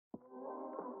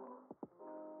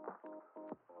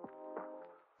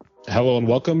Hello and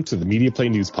welcome to the Media Play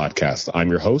News Podcast. I'm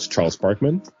your host, Charles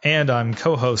Parkman. And I'm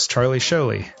co-host Charlie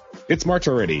Sholey. It's March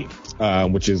already,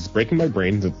 which is breaking my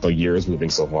brain that the year is moving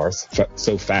so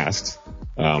fast.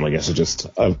 I guess it's just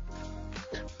a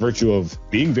virtue of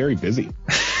being very busy.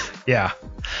 Yeah.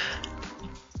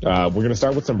 We're going to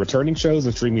start with some returning shows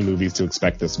and streaming movies to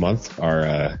expect this month,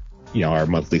 our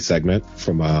monthly segment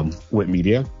from Wick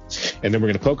Media. And then we're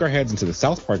going to poke our heads into the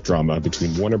South Park drama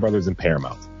between Warner Brothers and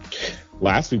Paramount.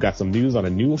 Last, we've got some news on a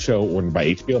new show ordered by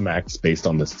HBO Max based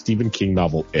on the Stephen King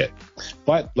novel It.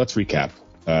 But let's recap.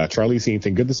 Charlie, see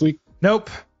anything good this week? Nope.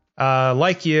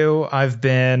 Like you, I've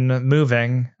been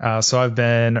moving, so I've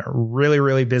been really,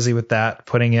 really busy with that,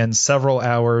 putting in several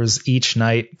hours each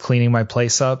night cleaning my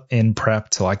place up in prep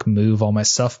to move all my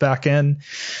stuff back in.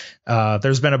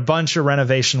 There's been a bunch of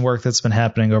renovation work that's been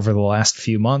happening over the last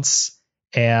few months,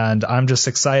 and I'm just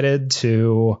excited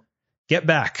to get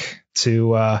back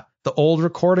to the old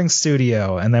recording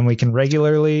studio, and then we can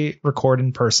regularly record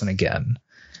in person again.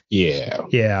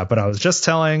 Yeah, but I was just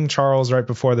telling Charles right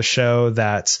before the show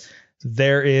that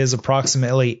there is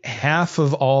approximately half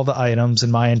of all the items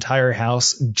in my entire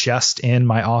house just in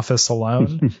my office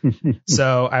alone.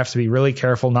 So I have to be really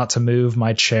careful not to move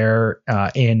my chair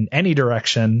in any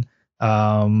direction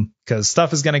because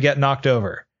stuff is going to get knocked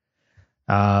over.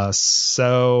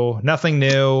 So nothing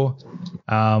new.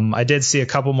 I did see a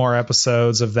couple more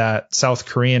episodes of that South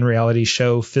Korean reality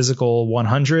show Physical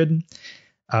 100.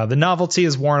 The novelty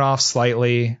is worn off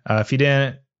slightly. If you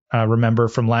didn't remember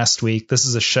from last week, this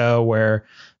is a show where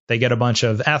they get a bunch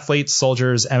of athletes,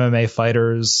 soldiers, MMA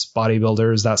fighters,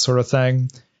 bodybuilders, that sort of thing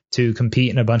to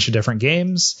compete in a bunch of different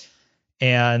games.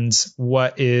 And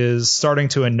what is starting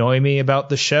to annoy me about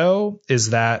the show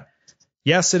is that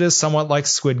yes, it is somewhat like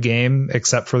Squid Game,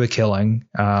 except for the killing.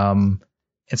 And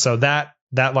so that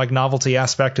novelty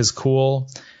aspect is cool.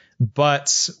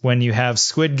 But when you have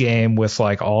Squid Game with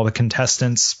all the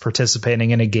contestants participating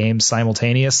in a game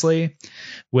simultaneously,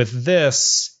 with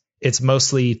this, it's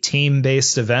mostly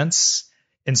team-based events.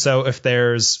 And so if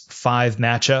there's 5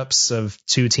 matchups of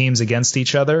 2 teams against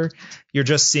each other, you're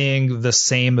just seeing the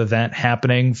same event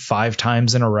happening 5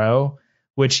 times in a row,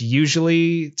 which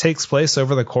usually takes place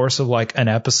over the course of an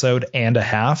episode and a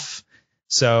half.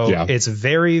 So yeah. It's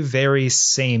very, very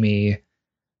samey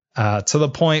to the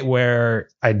point where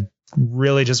I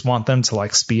really just want them to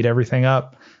speed everything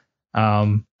up.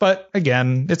 But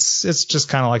again, it's just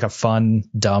kind of like a fun,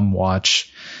 dumb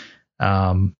watch.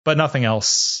 But nothing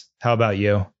else. How about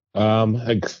you?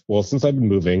 Well, since I've been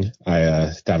moving,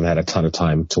 I haven't had a ton of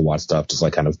time to watch stuff, just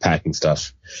kind of packing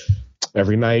stuff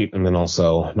every night. And then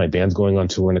also my band's going on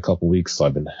tour in a couple weeks, so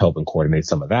I've been helping coordinate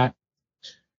some of that.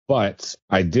 But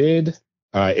I did,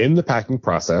 in the packing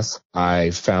process, I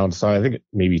think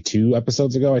maybe 2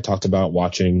 episodes ago, I talked about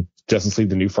watching Justice League: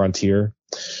 The New Frontier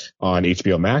on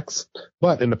HBO Max.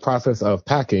 But in the process of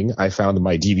packing, I found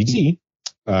my DVD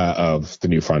of The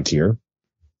New Frontier.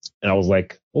 And I was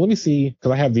like, well, let me see,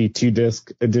 because I have the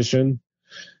 2-disc edition.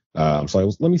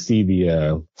 Let me see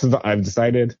since I've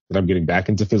decided that I'm getting back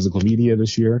into physical media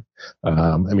this year.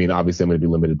 Obviously I'm going to be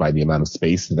limited by the amount of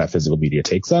space that physical media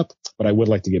takes up, but I would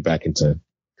like to get back into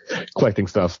collecting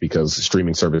stuff because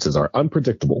streaming services are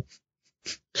unpredictable.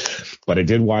 But I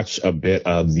did watch a bit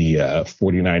of the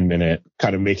 49-minute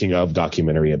kind of making of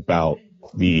documentary about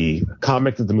the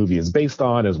comic that the movie is based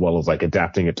on, as well as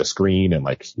adapting it to screen and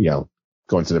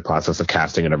going through the process of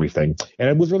casting and everything. And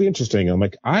it was really interesting. I'm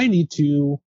like, I need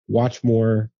to watch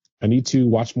more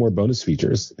bonus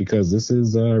features because this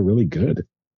is really good.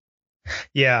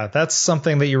 Yeah, that's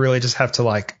something that you really just have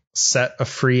to set a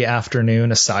free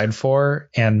afternoon aside for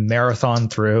and marathon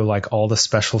through all the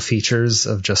special features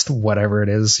of just whatever it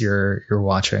is you're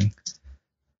watching.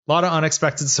 A lot of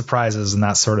unexpected surprises and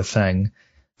that sort of thing.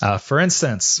 For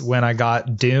instance, when I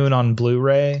got Dune on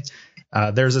Blu-ray,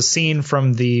 there's a scene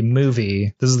from the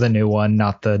movie. This is the new one,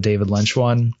 not the David Lynch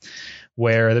one,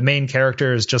 where the main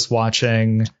character is just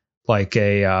watching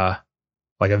a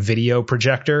video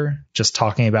projector, just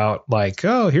talking about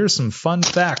oh, here's some fun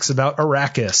facts about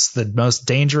Arrakis, the most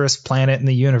dangerous planet in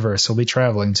the universe we'll be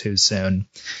traveling to soon.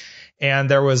 And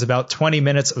there was about 20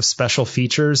 minutes of special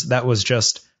features that was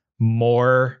just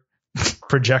more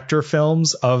projector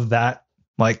films of that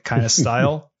kind of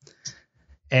style.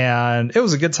 And it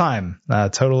was a good time.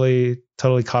 Totally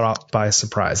caught up by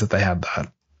surprise that they had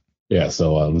that. Yeah.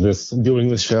 So doing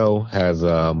this show has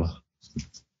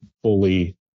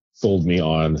fully sold me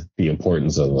on the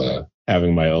importance of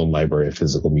having my own library of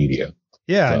physical media.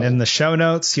 Yeah, so. And in the show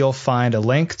notes, you'll find a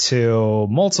link to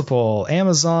multiple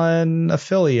Amazon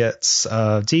affiliates.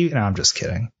 No, I'm just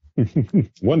kidding.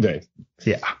 One day.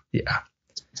 Yeah.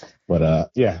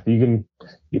 But yeah,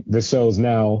 the show is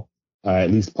now at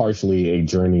least partially a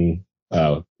journey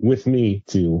with me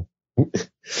to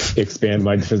expand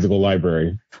my physical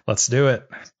library. Let's do it.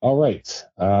 All right.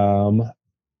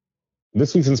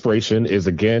 This week's inspiration is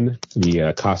again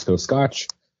the Costco Scotch.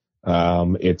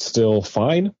 It's still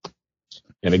fine.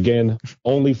 And again,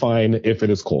 only fine if it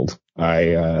is cold.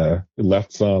 I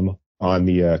left some on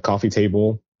the coffee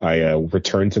table. I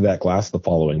returned to that glass the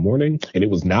following morning, and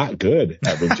it was not good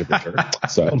at room temperature.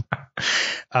 So,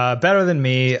 better than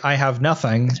me. I have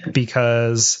nothing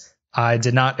because I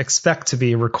did not expect to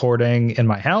be recording in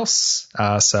my house.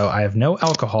 So I have no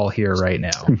alcohol here right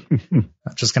now. I'm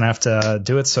just gonna have to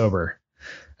do it sober.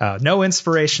 No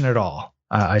inspiration at all.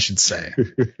 I should say.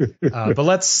 But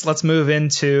let's move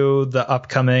into the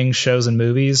upcoming shows and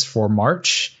movies for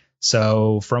March.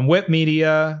 So from Whip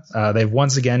Media, they've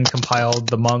once again compiled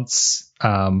the month's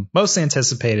most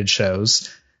anticipated shows.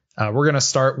 We're going to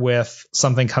start with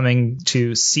something coming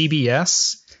to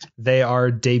CBS. They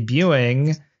are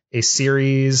debuting a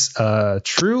series,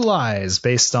 True Lies,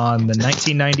 based on the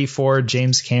 1994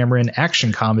 James Cameron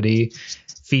action comedy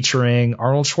featuring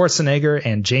Arnold Schwarzenegger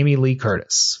and Jamie Lee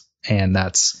Curtis. And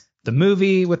that's the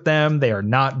movie with them. They are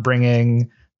not bringing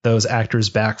those actors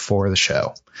back for the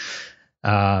show.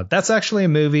 That's actually a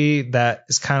movie that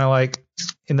is kind of like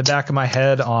in the back of my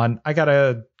head I got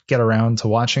to get around to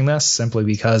watching this simply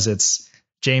because it's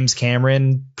James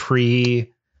Cameron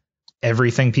pre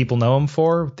everything people know him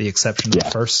for, with the exception of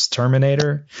the first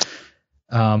Terminator.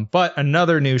 But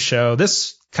another new show,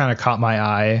 this kind of caught my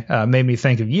eye, made me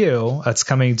think of you. It's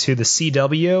coming to the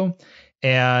CW.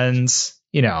 And,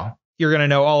 you're going to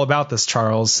know all about this,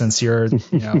 Charles, since you're,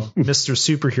 Mr.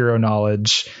 Superhero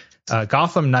Knowledge.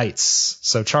 Gotham Knights.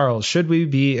 So, Charles, should we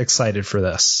be excited for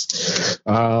this?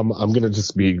 I'm going to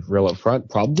just be real up front.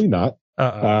 Probably not.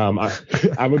 I'm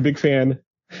a big fan.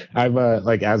 I've,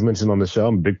 as mentioned on the show,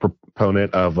 I'm a big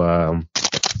proponent of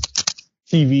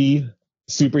TV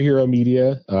superhero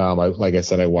media. Like I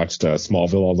said, I watched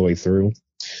Smallville all the way through.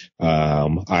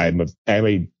 I'm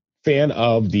a fan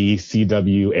of the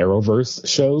CW Arrowverse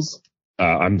shows.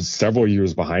 I'm several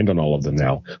years behind on all of them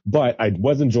now, but I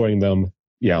was enjoying them,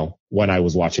 when I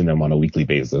was watching them on a weekly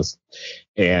basis.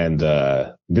 And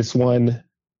this one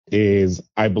is,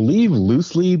 I believe,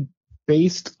 loosely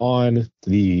based on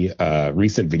the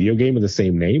recent video game of the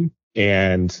same name.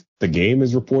 And the game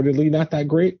is reportedly not that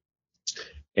great.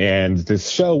 And this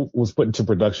show was put into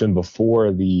production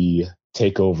before the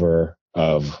takeover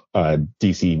of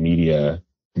DC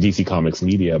Comics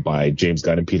media by James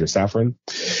Gunn and Peter Safran.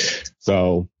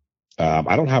 So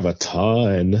I don't have a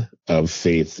ton of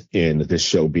faith in this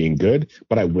show being good,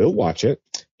 but I will watch it,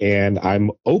 and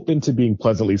I'm open to being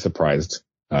pleasantly surprised.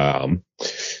 Just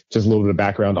a little bit of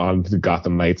background on the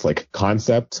Gotham Knights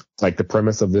concept, the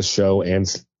premise of this show and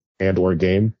or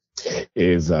game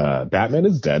is Batman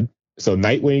is dead. So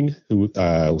Nightwing, who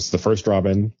was the first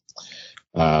Robin,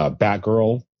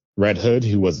 Batgirl, Red Hood,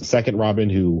 who was the second Robin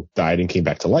who died and came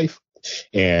back to life,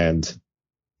 and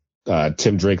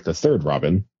Tim Drake, the third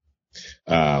Robin,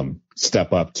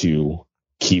 step up to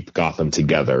keep Gotham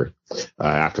together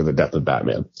after the death of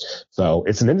Batman. So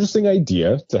it's an interesting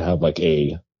idea to have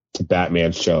a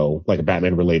Batman show, a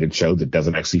Batman related show that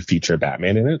doesn't actually feature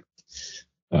Batman in it.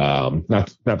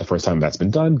 Not the first time that's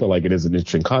been done, but it is an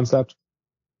interesting concept.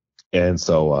 And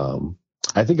so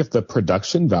I think if the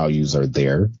production values are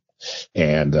there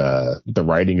and the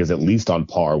writing is at least on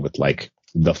par with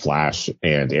The Flash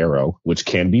and Arrow, which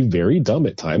can be very dumb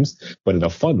at times, but in a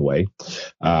fun way.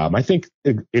 I think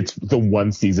it's the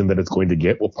one season that it's going to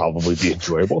get will probably be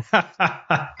enjoyable.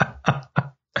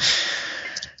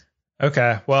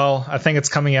 Okay. Well, I think it's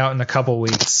coming out in a couple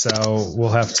weeks, so we'll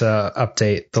have to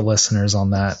update the listeners on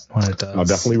that when it does. I'll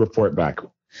definitely report back.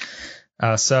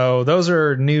 So those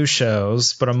are new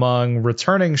shows, but among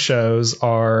returning shows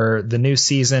are the new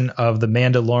season of The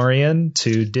Mandalorian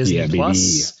to Disney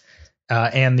Plus.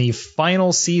 And the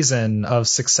final season of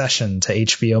Succession to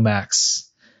HBO Max.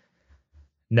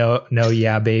 No,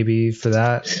 yeah, baby, for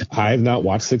that. I have not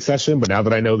watched Succession, but now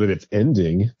that I know that it's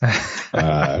ending.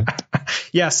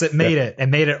 Yes, it made it. It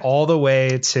made it all the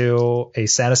way to a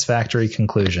satisfactory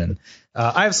conclusion.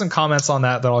 I have some comments on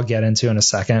that I'll get into in a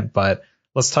second, but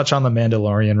let's touch on The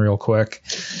Mandalorian real quick.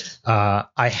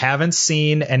 I haven't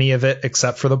seen any of it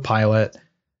except for the pilot.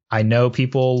 I know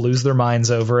people lose their minds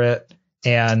over it.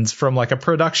 And from a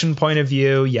production point of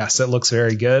view, yes, it looks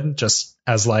very good. Just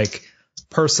as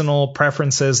personal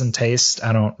preferences and taste,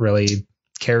 I don't really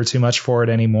care too much for it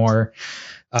anymore.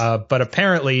 But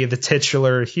apparently the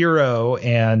titular hero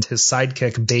and his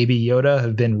sidekick Baby Yoda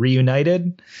have been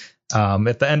reunited.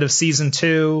 At the end of season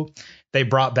 2, they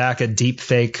brought back a deep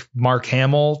fake Mark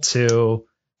Hamill to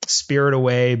spirit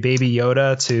away Baby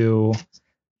Yoda to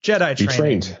Jedi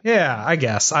training. Yeah, I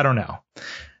guess. I don't know.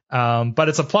 But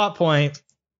it's a plot point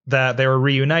that they were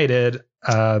reunited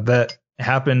that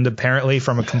happened apparently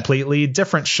from a completely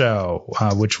different show,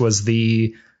 which was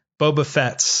the Boba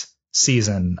Fett's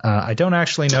season. I don't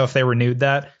actually know if they renewed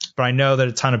that, but I know that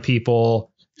a ton of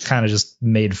people kind of just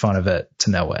made fun of it to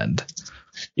no end.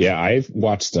 Yeah, I've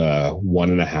watched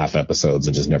 1.5 episodes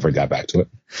and just never got back to it.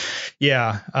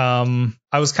 Yeah,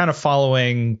 I was kind of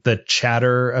following the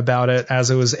chatter about it as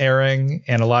it was airing,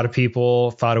 and a lot of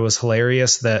people thought it was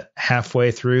hilarious that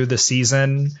halfway through the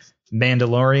season,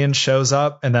 Mandalorian shows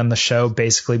up, and then the show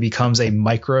basically becomes a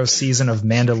micro season of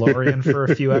Mandalorian for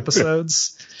a few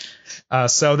episodes.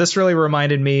 So this really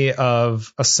reminded me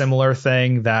of a similar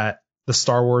thing that the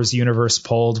Star Wars universe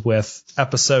pulled with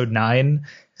Episode 9,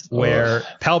 where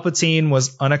Palpatine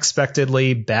was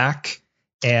unexpectedly back.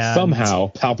 And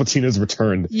somehow Palpatine has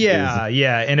returned. Yeah.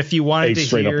 And if you wanted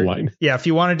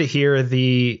to hear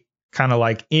the kind of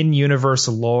like in-universe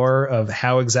lore of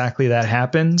how exactly that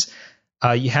happened,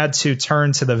 you had to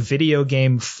turn to the video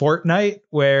game Fortnite,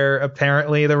 where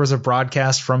apparently there was a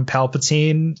broadcast from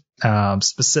Palpatine,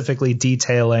 specifically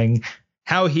detailing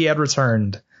how he had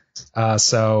returned.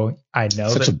 So I know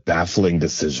such a baffling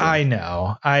decision. I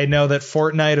know that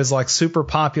Fortnite is like super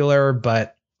popular,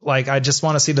 but like, I just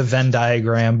want to see the Venn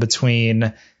diagram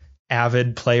between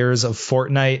avid players of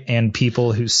Fortnite and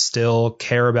people who still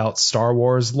care about Star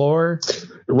Wars lore.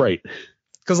 Right.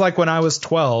 Because like when I was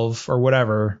 12 or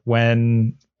whatever,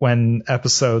 when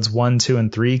episodes 1, 2,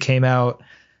 and 3 came out,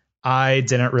 I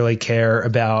didn't really care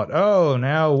about,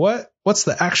 now what's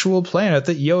the actual planet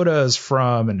that Yoda is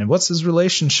from, and what's his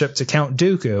relationship to Count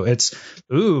Dooku? It's,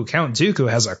 Count Dooku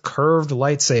has a curved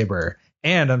lightsaber,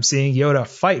 and I'm seeing Yoda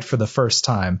fight for the first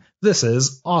time. This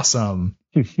is awesome.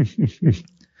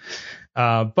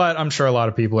 But I'm sure a lot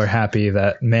of people are happy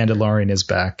that Mandalorian is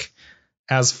back.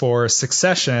 As for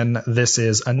Succession, this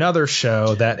is another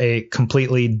show that a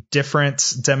completely different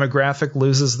demographic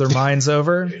loses their minds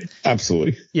over.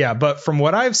 Absolutely. Yeah, but from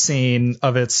what I've seen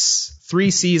of its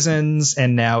 3 seasons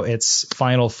and now its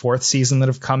final 4th season that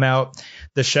have come out,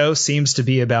 the show seems to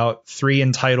be about 3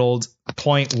 entitled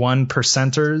 0.1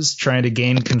 percenters trying to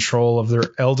gain control of their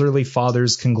elderly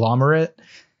father's conglomerate.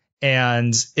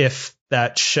 And if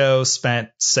that show spent,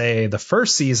 say, the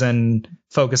first season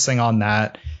focusing on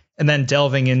that, and then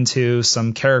delving into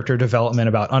some character development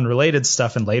about unrelated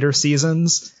stuff in later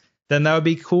seasons, then that would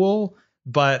be cool.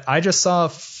 But I just saw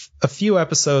a few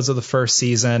episodes of the first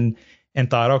season and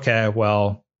thought, okay,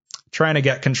 well, trying to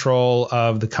get control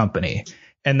of the company.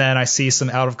 And then I see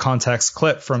some out of context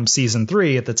clip from season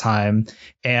 3 at the time,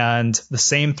 and the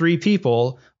same 3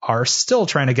 people are still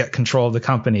trying to get control of the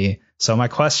company. So my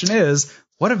question is,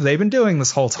 what have they been doing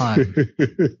this whole time?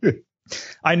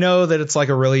 I know that it's like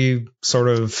a really sort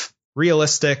of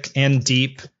realistic and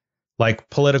deep, like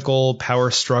political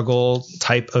power struggle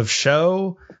type of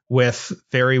show with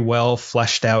very well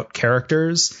fleshed out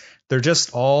characters. They're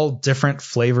just all different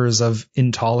flavors of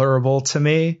intolerable to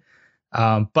me.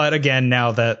 But again,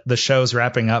 now that the show's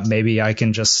wrapping up, maybe I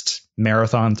can just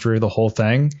marathon through the whole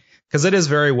thing, because it is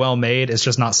very well made. It's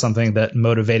just not something that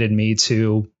motivated me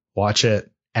to watch it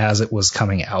as it was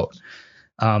coming out.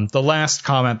 The last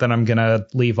comment that I'm going to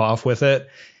leave off with it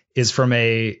is from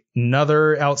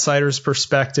another outsider's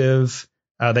perspective.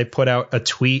 They put out a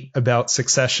tweet about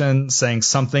Succession saying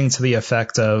something to the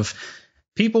effect of,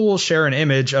 people will share an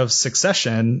image of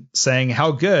Succession saying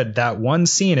how good that one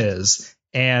scene is,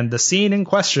 and the scene in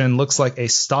question looks like a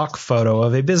stock photo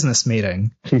of a business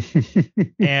meeting.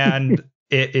 And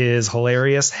it is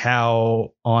hilarious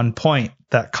how on point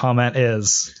that comment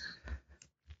is.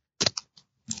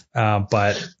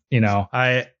 But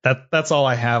that's all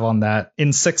I have on that.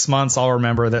 In 6 months, I'll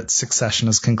remember that Succession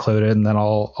is concluded, and then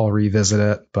I'll revisit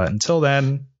it. But until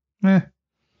then, Yeah,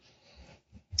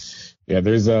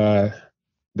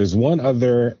 there's one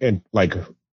other, and like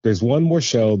there's one more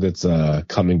show that's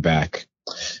coming back.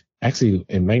 Actually,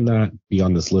 it might not be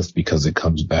on this list because it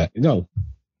comes back. No,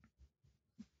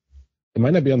 it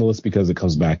might not be on the list because it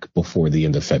comes back before the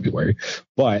end of February.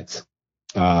 But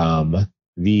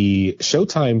the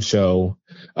Showtime show,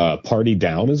 Party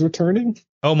Down, is returning.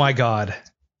 Oh my God.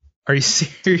 Are you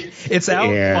serious? It's out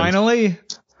finally?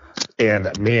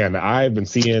 And man, I've been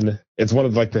seeing, it's one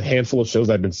of like the handful of shows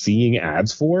I've been seeing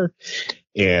ads for.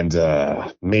 And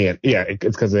it's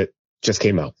because it just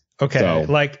came out. Okay. So,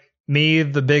 like me,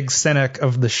 the big cynic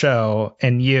of the show,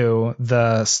 and you,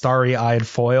 the starry-eyed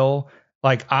foil.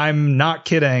 Like, I'm not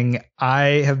kidding.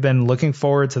 I have been looking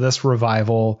forward to this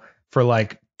revival for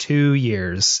like 2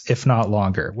 years, if not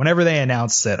longer. Whenever they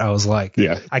announced it, I was like,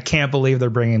 Yeah. I can't believe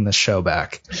they're bringing this show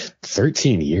back.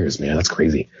 13 years, man. That's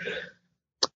crazy.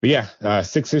 But yeah,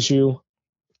 6-issue.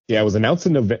 Yeah, it was announced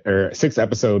in November,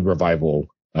 6-episode revival.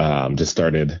 Just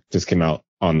came out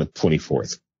on the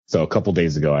 24th. So a couple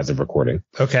days ago as of recording.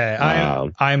 Okay.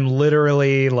 I'm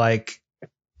literally like,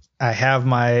 I have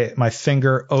my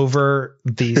finger over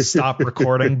the stop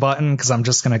recording button because I'm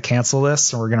just going to cancel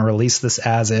this and we're going to release this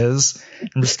as is.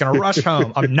 I'm just going to rush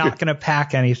home. I'm not going to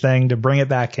pack anything to bring it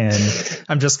back in.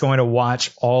 I'm just going to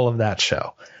watch all of that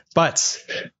show. But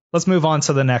let's move on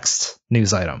to the next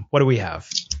news item. What do we have?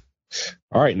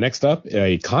 All right. Next up,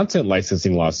 a content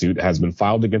licensing lawsuit has been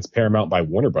filed against Paramount by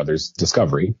Warner Brothers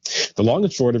Discovery. The long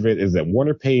and short of it is that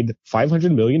Warner paid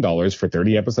 $500 million for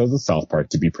 30 episodes of South Park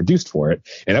to be produced for it.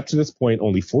 And up to this point,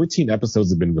 only 14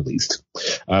 episodes have been released.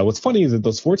 What's funny is that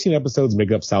those 14 episodes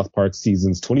make up South Park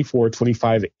seasons 24,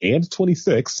 25, and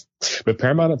 26. But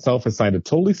Paramount itself has signed a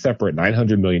totally separate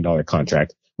 $900 million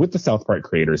contract with the South Park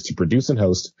creators to produce and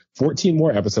host 14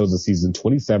 more episodes of season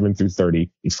 27 through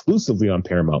 30 exclusively on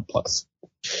Paramount Plus.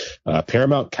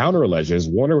 Paramount counter alleges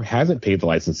Warner hasn't paid the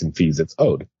licensing fees it's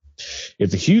owed.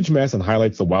 It's a huge mess and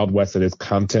highlights the Wild West that is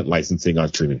content licensing on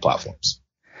streaming platforms.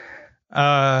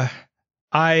 I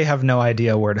have no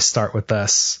idea where to start with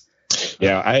this.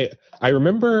 Yeah, I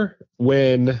remember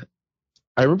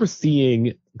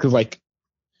seeing, because like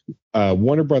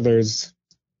Warner Brothers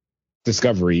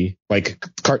Discovery, like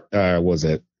was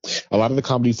it a lot of the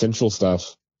Comedy Central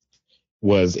stuff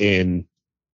was in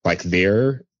like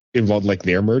involved like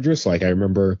their merger. So like I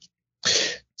remember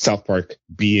South Park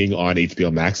being on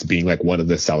HBO Max being like one of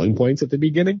the selling points at the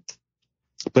beginning.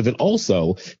 But then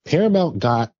also Paramount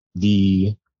got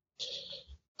the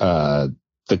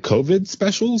COVID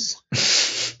specials.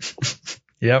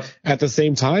 Yep. At the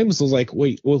same time. So I was like,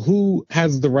 wait, well, who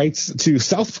has the rights to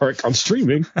South Park on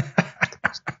streaming?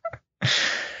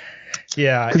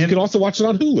 Yeah. Because you can also watch it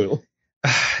on Hulu.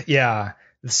 Yeah.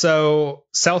 So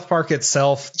South Park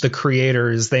itself, the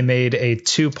creators, they made a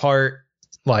 2-part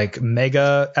like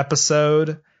mega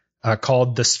episode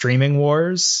called The Streaming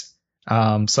Wars.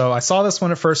 So I saw this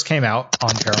when it first came out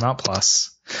on Paramount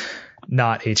Plus,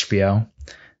 not HBO.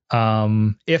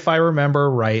 If I remember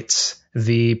right,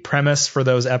 the premise for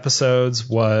those episodes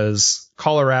was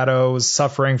Colorado was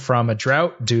suffering from a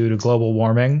drought due to global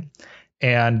warming,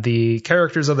 and the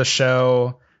characters of the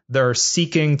show, they're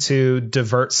seeking to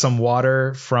divert some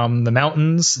water from the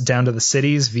mountains down to the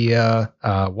cities via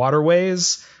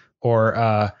waterways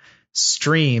or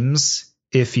streams,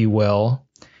 if you will.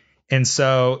 And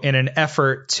so in an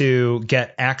effort to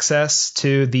get access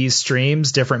to these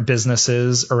streams, different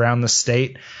businesses around the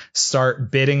state start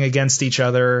bidding against each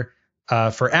other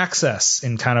for access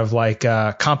in kind of like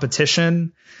a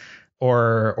competition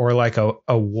or like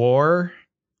a war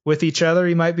with each other,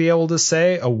 you might be able to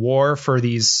say. A war for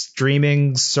these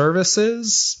streaming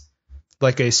services.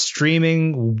 Like a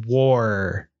streaming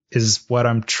war is what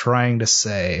I'm trying to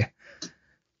say.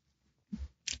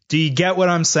 Do you get what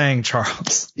I'm saying,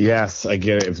 Charles? Yes, I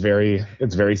get it. It's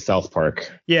very South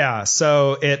Park. Yeah,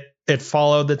 so it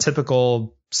followed the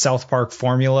typical South Park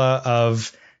formula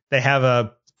of they have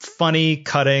a funny,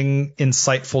 cutting,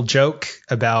 insightful joke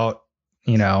about,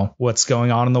 you know, what's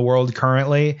going on in the world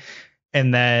currently,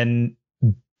 and then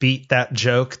beat that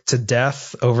joke to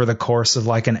death over the course of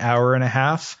like an hour and a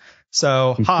half.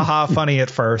 So, haha, funny at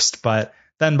first, but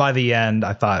then by the end,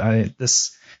 I thought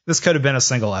this could have been a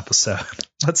single episode.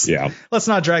 Let's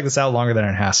not drag this out longer than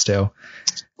it has to.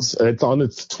 It's on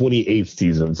its 28th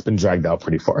season. It's been dragged out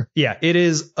pretty far. Yeah, it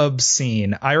is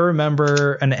obscene. I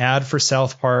remember an ad for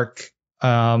South Park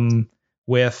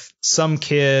with some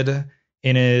kid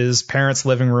in his parents'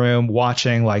 living room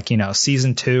watching like, you know,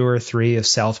 season 2 or 3 of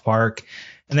South Park.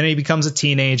 And then he becomes a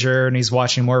teenager and he's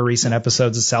watching more recent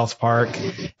episodes of South Park.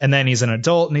 And then he's an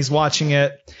adult and he's watching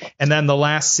it. And then the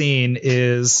last scene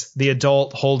is the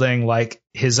adult holding like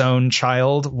his own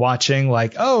child watching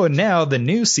like, oh, and now the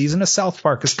new season of South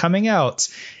Park is coming out.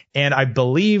 And I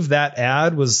believe that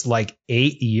ad was like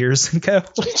 8 years ago.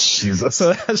 Jesus.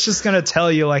 So that's just going to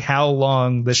tell you like how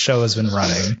long the show has been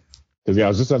running. Because yeah, I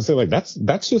was just about to say like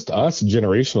that's just us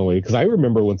generationally. Because I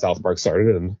remember when South Park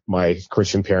started, and my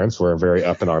Christian parents were very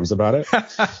up in arms about it.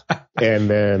 And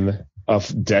then a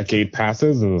decade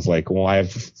passes, and it's like, well, I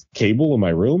have cable in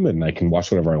my room, and I can watch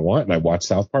whatever I want, and I watch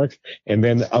South Park. And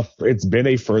then it's been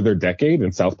a further decade,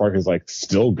 and South Park is like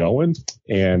still going.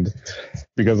 And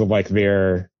because of like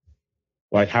their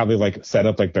like how they like set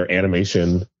up like their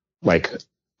animation like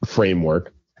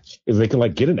framework, is they can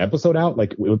like get an episode out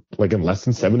like in less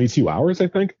than 72 hours, I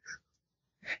think.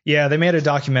 Yeah, they made a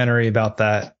documentary about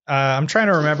that. I'm trying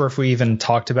to remember if we even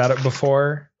talked about it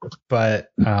before,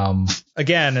 but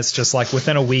again, it's just like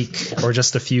within a week or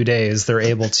just a few days, they're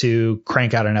able to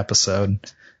crank out an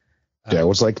episode. Yeah,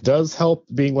 which like does help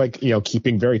being like,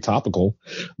 keeping very topical,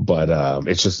 but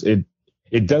it's just it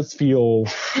does feel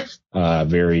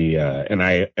very and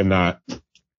I am not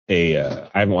I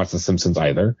haven't watched The Simpsons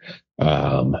either.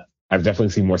 I've definitely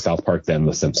seen more South Park than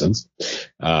The Simpsons,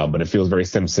 but it feels very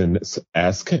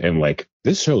Simpsons-esque, and like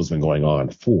this show has been going on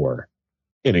for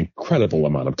an incredible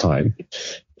amount of time,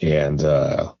 and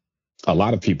a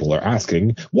lot of people are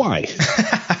asking why.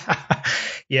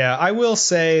 Yeah, I will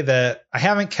say that I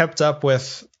haven't kept up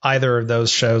with either of those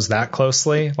shows that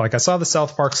closely. Like I saw the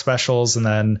South Park specials and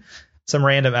then some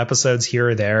random episodes here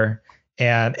or there,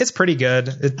 and it's pretty good.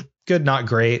 It's good, not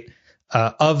great.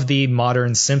 Of the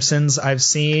modern Simpsons I've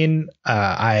seen,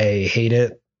 I hate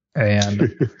it.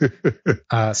 And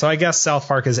so I guess South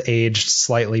Park has aged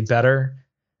slightly better,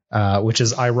 which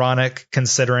is ironic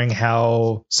considering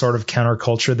how sort of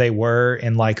counterculture they were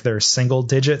in like their single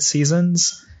digit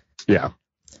seasons. Yeah.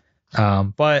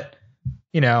 But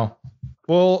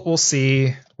we'll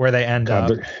see where they end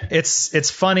up. It's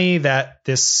funny that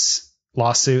this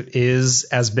lawsuit is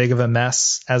as big of a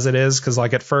mess as it is, because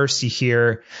like at first you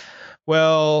hear,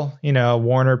 well,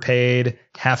 Warner paid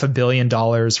 $500 million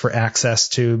for access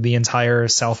to the entire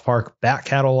South Park back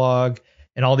catalog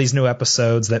and all these new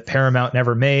episodes that Paramount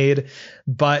never made.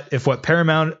 But if what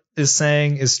Paramount is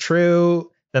saying is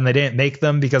true, then they didn't make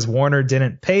them because Warner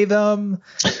didn't pay them.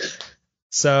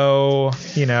 So,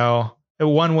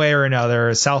 one way or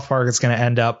another, South Park is going to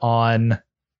end up on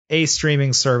a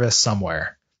streaming service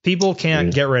somewhere. People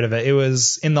can't get rid of it. It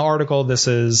was in the article this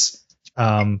is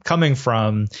coming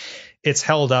from. It's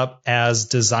held up as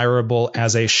desirable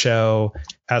as a show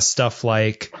as stuff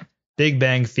like Big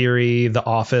Bang Theory, The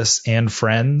Office, and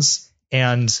Friends.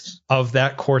 And of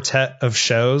that quartet of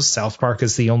shows, South Park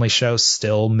is the only show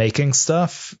still making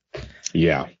stuff.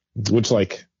 Yeah, which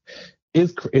like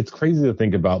it's crazy to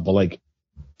think about, but like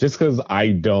just because I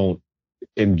don't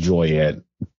enjoy it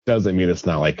doesn't mean it's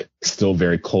not like still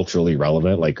very culturally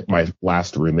relevant. Like my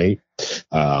last roommate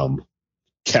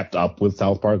kept up with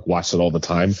South Park, watched it all the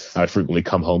time. I would frequently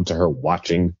come home to her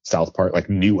watching South Park, like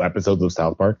new episodes of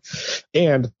South Park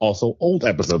and also old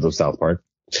episodes of South Park.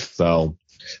 So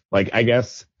like, I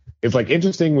guess it's like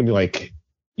interesting when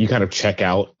you kind of check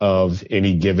out of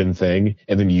any given thing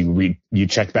and then you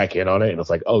check back in on it and it's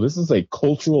like, oh, this is a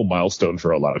cultural milestone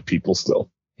for a lot of people still.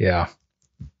 Yeah.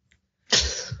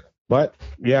 But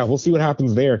yeah, we'll see what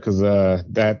happens there, because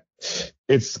that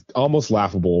it's almost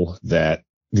laughable that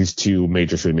these two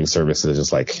major streaming services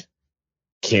just like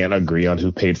can't agree on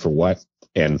who paid for what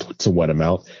and to what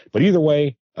amount. But either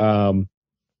way, shout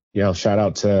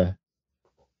out to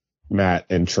Matt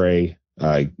and Trey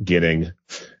getting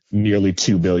nearly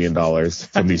 $2 billion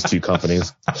from these two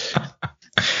companies.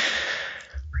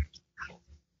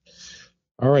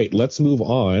 All right, let's move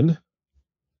on.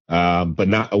 But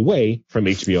not away from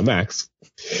HBO Max.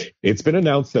 It's been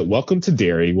announced that Welcome to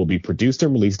Derry will be produced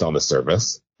and released on the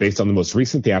service based on the most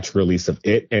recent theatrical release of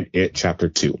It and It Chapter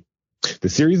 2. The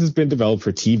series has been developed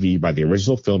for TV by the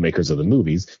original filmmakers of the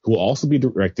movies, who will also be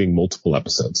directing multiple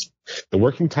episodes. The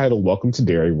working title Welcome to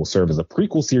Derry will serve as a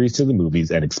prequel series to the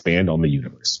movies and expand on the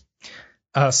universe.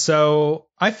 So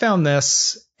I found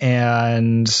this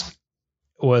and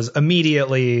was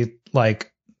immediately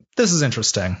like, this is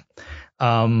interesting.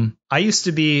 I used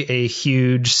to be a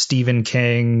huge Stephen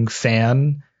King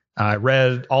fan. I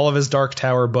read all of his Dark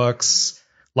Tower books,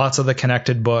 lots of the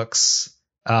connected books,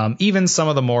 even some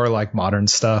of the more like modern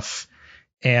stuff.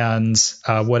 And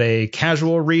what a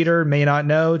casual reader may not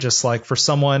know, just like for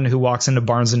someone who walks into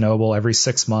Barnes & Noble every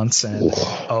 6 months and,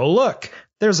 oh, look,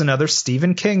 there's another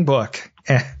Stephen King book.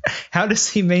 How does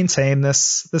he maintain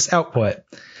this output?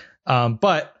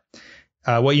 But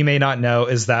what you may not know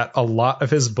is that a lot of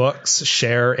his books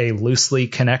share a loosely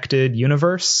connected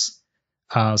universe.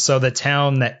 So the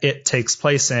town that it takes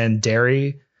place in,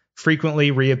 Derry, frequently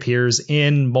reappears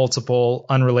in multiple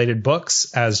unrelated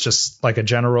books as just like a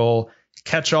general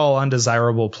catch-all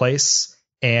undesirable place.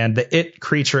 And the it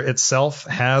creature itself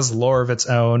has lore of its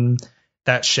own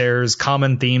that shares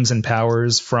common themes and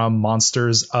powers from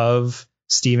monsters of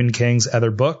Stephen King's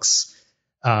other books.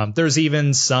 There's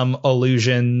even some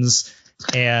allusions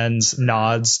and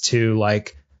nods to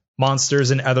like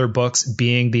monsters in other books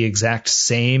being the exact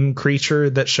same creature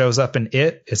that shows up in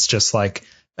It. It's just like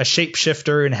a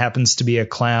shapeshifter and happens to be a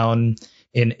clown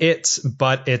in It,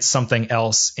 but it's something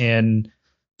else in,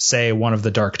 say, one of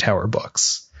the Dark Tower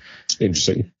books.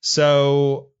 Interesting.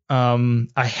 So I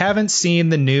haven't seen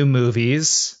the new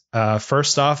movies,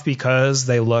 First off, because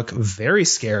they look very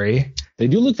scary. They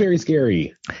do look very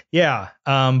scary. Yeah.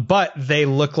 But they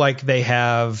look like they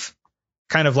have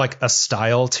kind of like a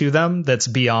style to them that's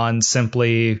beyond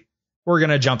simply, we're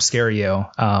going to jump scare you.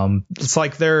 It's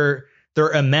like they're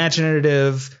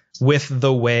imaginative with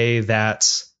the way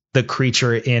that the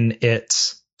creature in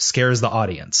it scares the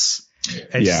audience.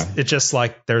 It's just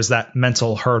like there's that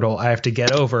mental hurdle I have to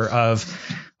get over of,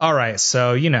 all right,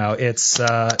 so, it's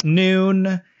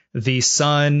noon. The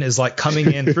sun is like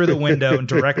coming in through the window and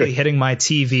directly hitting my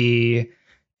TV.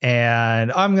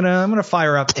 And I'm going to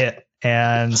fire up it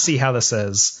and see how this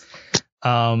is.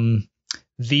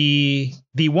 The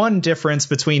one difference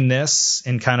between this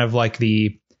and kind of like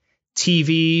the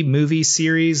TV movie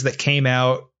series that came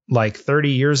out like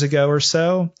 30 years ago or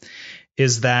so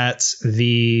is that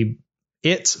the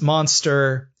It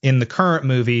monster in the current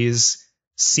movies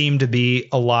seem to be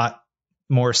a lot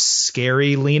more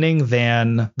scary leaning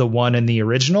than the one in the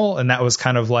original. And that was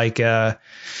kind of like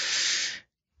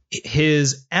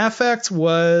his affect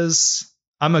was,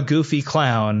 I'm a goofy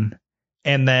clown.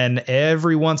 And then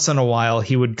every once in a while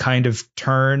he would kind of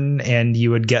turn and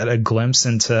you would get a glimpse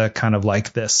into kind of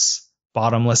like this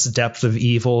bottomless depth of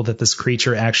evil that this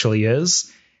creature actually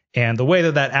is. And the way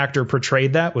that actor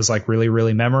portrayed that was like really,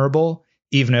 really memorable,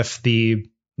 even if the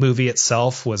movie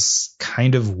itself was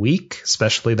kind of weak,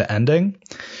 especially the ending.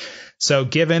 So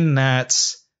given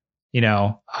that,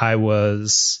 I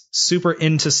was super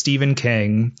into Stephen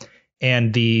King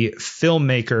and the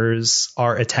filmmakers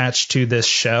are attached to this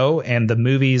show and the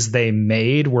movies they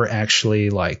made were actually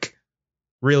like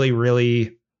really,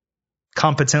 really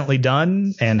competently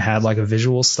done and had like a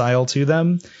visual style to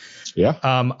them. Yeah.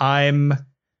 I'm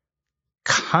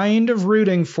kind of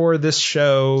rooting for this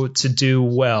show to do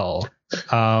well.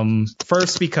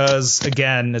 First, because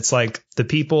again, it's like the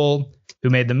people who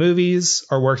made the movies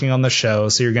are working on the show.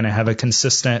 So you're going to have a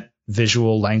consistent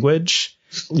visual language.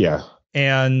 Yeah.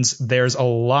 And there's a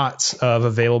lot of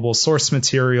available source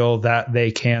material that they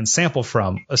can sample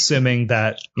from, assuming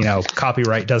that,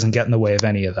 copyright doesn't get in the way of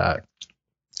any of that.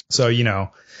 So,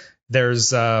 there's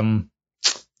the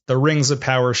Rings of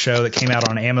Power show that came out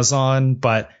on Amazon,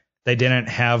 but they didn't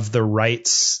have the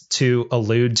rights to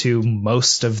allude to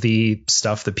most of the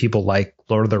stuff that people like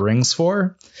Lord of the Rings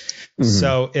for. Mm-hmm.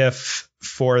 So if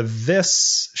for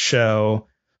this show,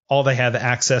 all they have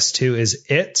access to is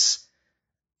it,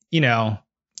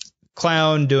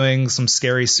 clown doing some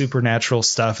scary supernatural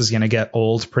stuff is going to get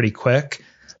old pretty quick.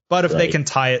 But if they can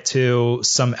tie it to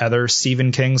some other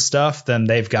Stephen King stuff, then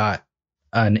they've got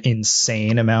an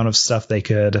insane amount of stuff they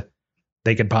could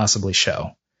possibly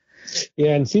show.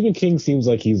 Yeah, and Stephen King seems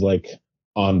like he's like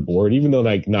on board, even though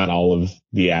like not all of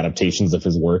the adaptations of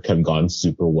his work have gone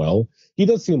super well. He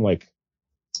does seem like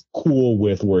cool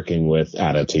with working with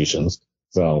adaptations.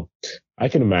 So I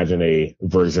can imagine a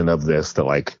version of this that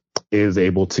like is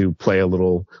able to play a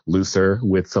little looser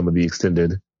with some of the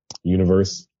extended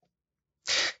universe.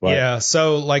 But, yeah.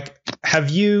 So like,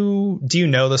 do you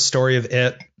know the story of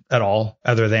it at all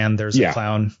other than there's a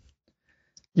clown?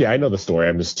 Yeah, I know the story.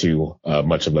 I'm just too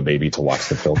much of a baby to watch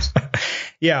the films.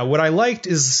 Yeah, what I liked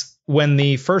is when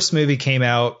the first movie came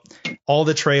out, all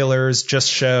the trailers just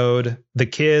showed the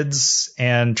kids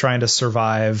and trying to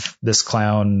survive this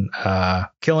clown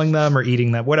killing them or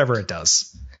eating them, whatever it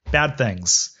does. Bad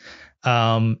things.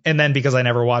 And then because I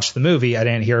never watched the movie, I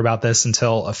didn't hear about this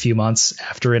until a few months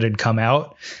after it had come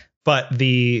out. But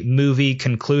the movie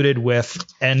concluded with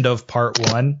end of part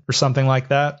 1 or something like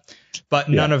that. But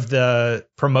none of the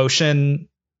promotion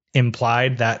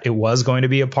implied that it was going to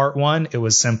be a part 1. It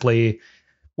was simply,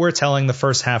 we're telling the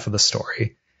first half of the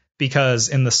story. Because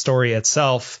in the story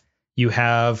itself, you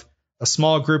have a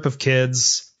small group of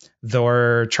kids that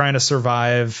are trying to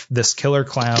survive this killer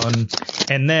clown.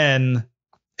 And then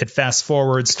it fast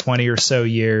forwards 20 or so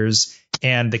years,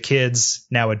 and the kids,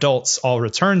 now adults, all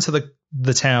return to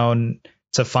the town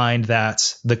to find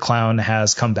that the clown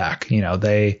has come back.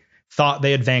 They thought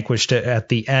they had vanquished it at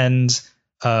the end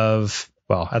of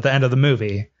the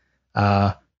movie.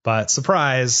 But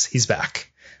surprise, he's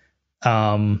back.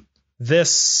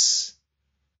 This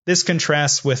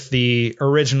contrasts with the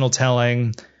original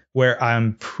telling, where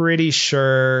I'm pretty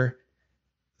sure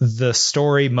the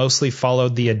story mostly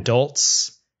followed the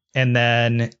adults, and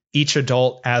then each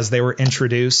adult, as they were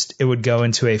introduced, it would go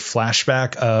into a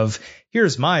flashback of,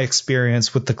 here's my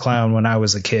experience with the clown when I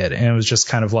was a kid. And it was just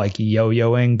kind of like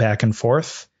yo-yoing back and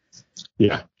forth.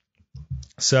 Yeah.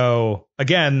 So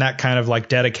again, that kind of like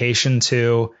dedication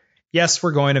to, yes,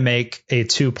 we're going to make a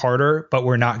 2-parter, but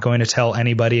we're not going to tell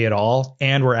anybody at all.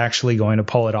 And we're actually going to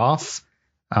pull it off.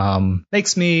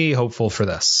 Makes me hopeful for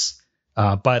this.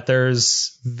 But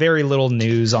there's very little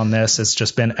news on this. It's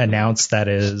just been announced that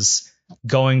it is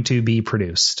going to be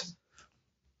produced.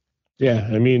 Yeah,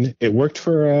 I mean, it worked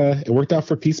out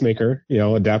for Peacemaker,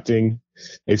 adapting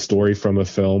a story from a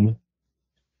film,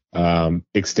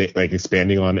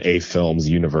 expanding on a film's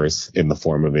universe in the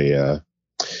form of a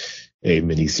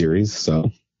miniseries.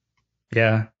 So,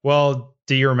 yeah. Well,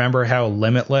 do you remember how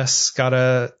Limitless got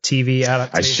a TV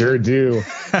adaptation? I sure do.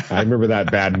 I remember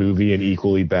that bad movie and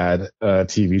equally bad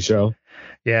TV show.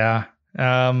 Yeah.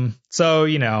 So,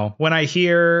 when I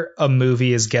hear a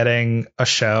movie is getting a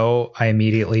show, I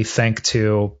immediately think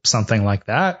to something like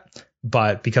that.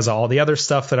 But because of all the other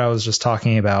stuff that I was just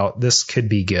talking about, this could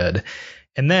be good.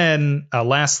 And then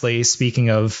lastly, speaking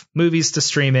of movies to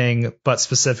streaming, but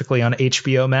specifically on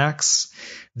HBO Max,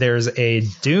 there's a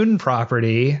Dune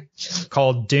property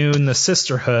called Dune: The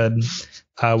Sisterhood,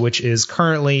 which is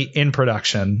currently in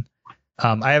production.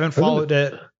 I haven't followed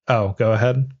it. Oh, go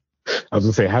ahead. I was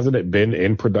gonna say, hasn't it been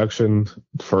in production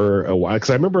for a while? Because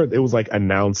I remember it was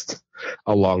announced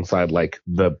alongside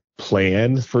the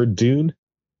plan for Dune,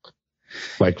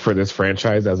 for this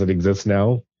franchise as it exists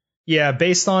now. Yeah,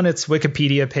 based on its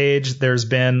Wikipedia page, there's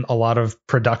been a lot of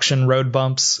production road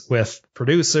bumps with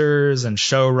producers and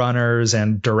showrunners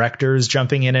and directors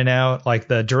jumping in and out.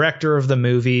 The director of the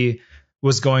movie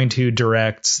was going to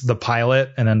direct the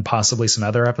pilot and then possibly some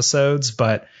other episodes,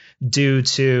 but due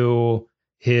to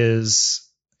his,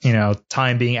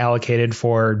 time being allocated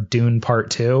for Dune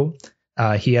Part 2,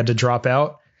 he had to drop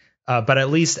out. But at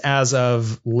least as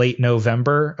of late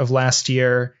November of last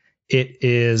year, it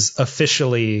is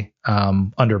officially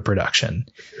under production.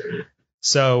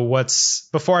 So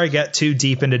before I get too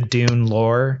deep into Dune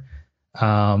lore,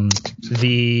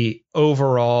 the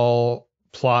overall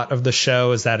plot of the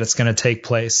show is that it's going to take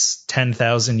place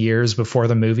 10,000 years before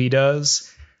the movie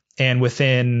does. And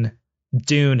within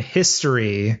Dune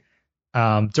history,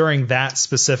 during that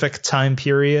specific time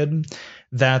period,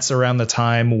 that's around the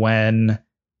time when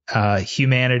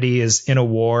humanity is in a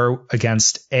war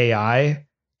against AI,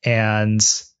 and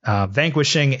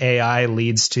vanquishing AI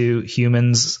leads to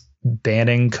humans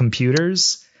banning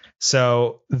computers.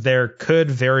 So there could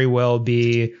very well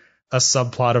be a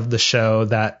subplot of the show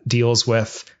that deals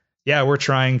with, we're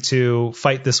trying to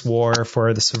fight this war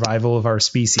for the survival of our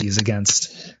species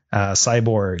against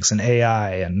cyborgs and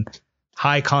AI and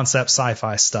high concept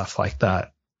sci-fi stuff like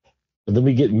that. And then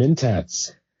we get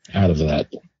Mentats out of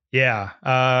that.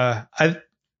 Yeah.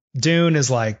 Dune is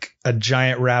like a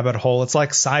giant rabbit hole. It's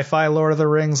like sci-fi Lord of the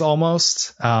Rings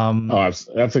almost.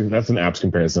 That's an apt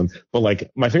comparison. But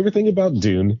my favorite thing about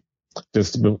Dune,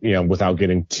 just without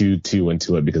getting too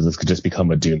into it, because this could just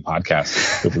become a Dune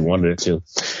podcast if we wanted it to,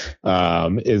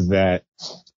 is that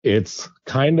it's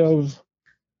kind of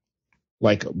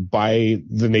by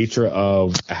the nature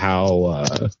of how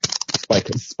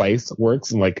spice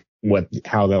works and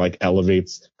how that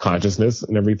elevates consciousness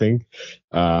and everything.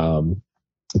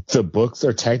 The books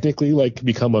are technically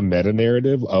become a meta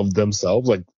narrative of themselves.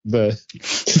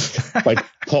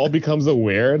 Paul becomes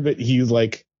aware that he's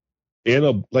in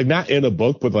a not in a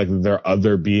book, but there are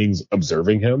other beings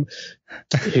observing him.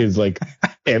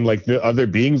 And the other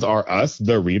beings are us,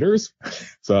 the readers.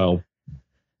 So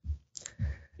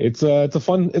it's a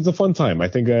fun time. I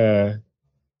think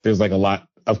there's a lot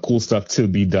of cool stuff to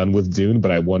be done with Dune,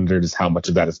 but I wonder just how much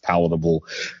of that is palatable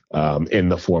in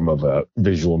the form of a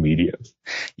visual media.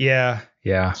 Yeah.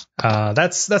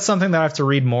 That's something that I have to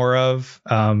read more of,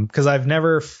 because I've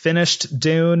never finished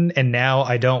Dune, and now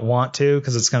I don't want to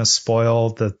because it's going to spoil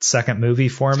the second movie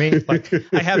for me.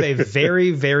 I have a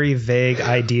very, very vague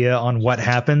idea on what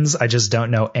happens. I just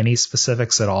don't know any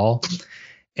specifics at all.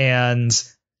 And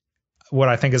what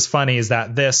I think is funny is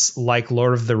that this, like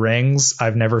Lord of the Rings,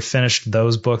 I've never finished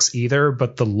those books either,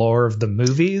 but the lore of the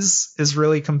movies is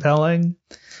really compelling.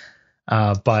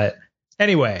 But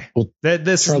anyway,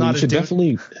 this Charlie, is not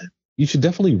you should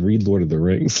definitely read Lord of the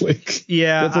Rings. That's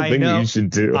a thing that you should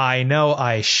do. I know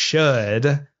I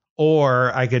should,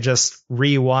 or I could just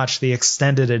rewatch the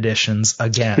extended editions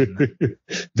again.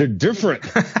 They're different.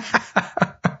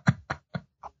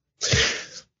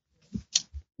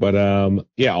 But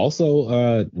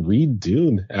also read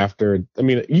Dune after. I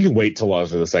mean, you can wait till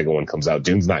after the second one comes out.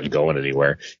 Dune's not going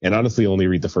anywhere, and honestly, only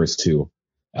read the first two,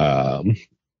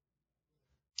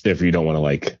 if you don't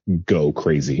want to go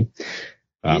crazy.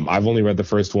 I've only read the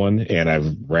first one, and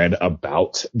I've read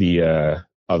about the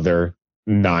other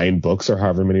 9 books or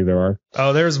however many there are.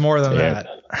 Oh, there's more than that.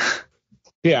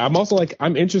 Yeah, I'm also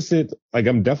I'm interested.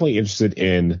 I'm definitely interested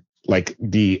in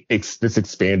this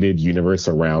expanded universe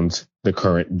around the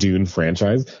current Dune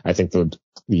franchise. I think there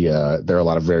are a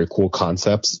lot of very cool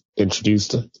concepts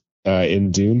introduced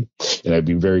in Dune, and it'd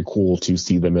be very cool to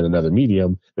see them in another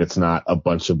medium. It's not a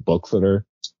bunch of books that are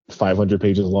 500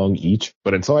 pages long each.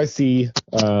 But until I see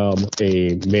a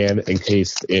man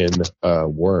encased in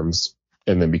worms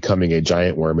and then becoming a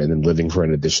giant worm and then living for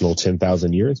an additional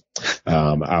 10,000 years,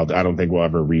 I don't think we'll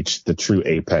ever reach the true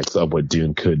apex of what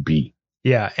Dune could be.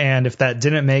 Yeah, and if that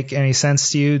didn't make any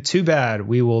sense to you, too bad.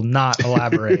 We will not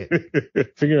elaborate.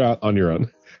 Figure it out on your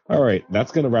own. All right,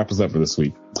 that's going to wrap us up for this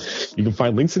week. You can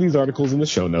find links to these articles in the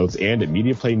show notes and at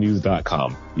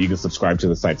MediaPlayNews.com. You can subscribe to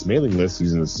the site's mailing list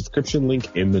using the subscription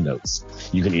link in the notes.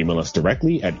 You can email us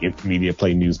directly at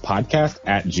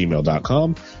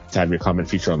MediaPlayNewsPodcast@gmail.com to have your comment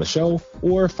featured on the show,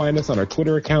 or find us on our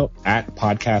Twitter account at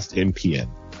PodcastMPN.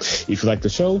 If you like the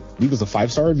show, leave us a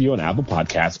 5-star review on Apple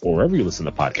Podcasts or wherever you listen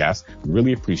to podcasts. We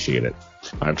really appreciate it.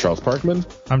 I'm Charles Parkman.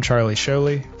 I'm Charlie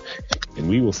Sholey. And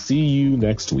we will see you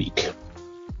next week.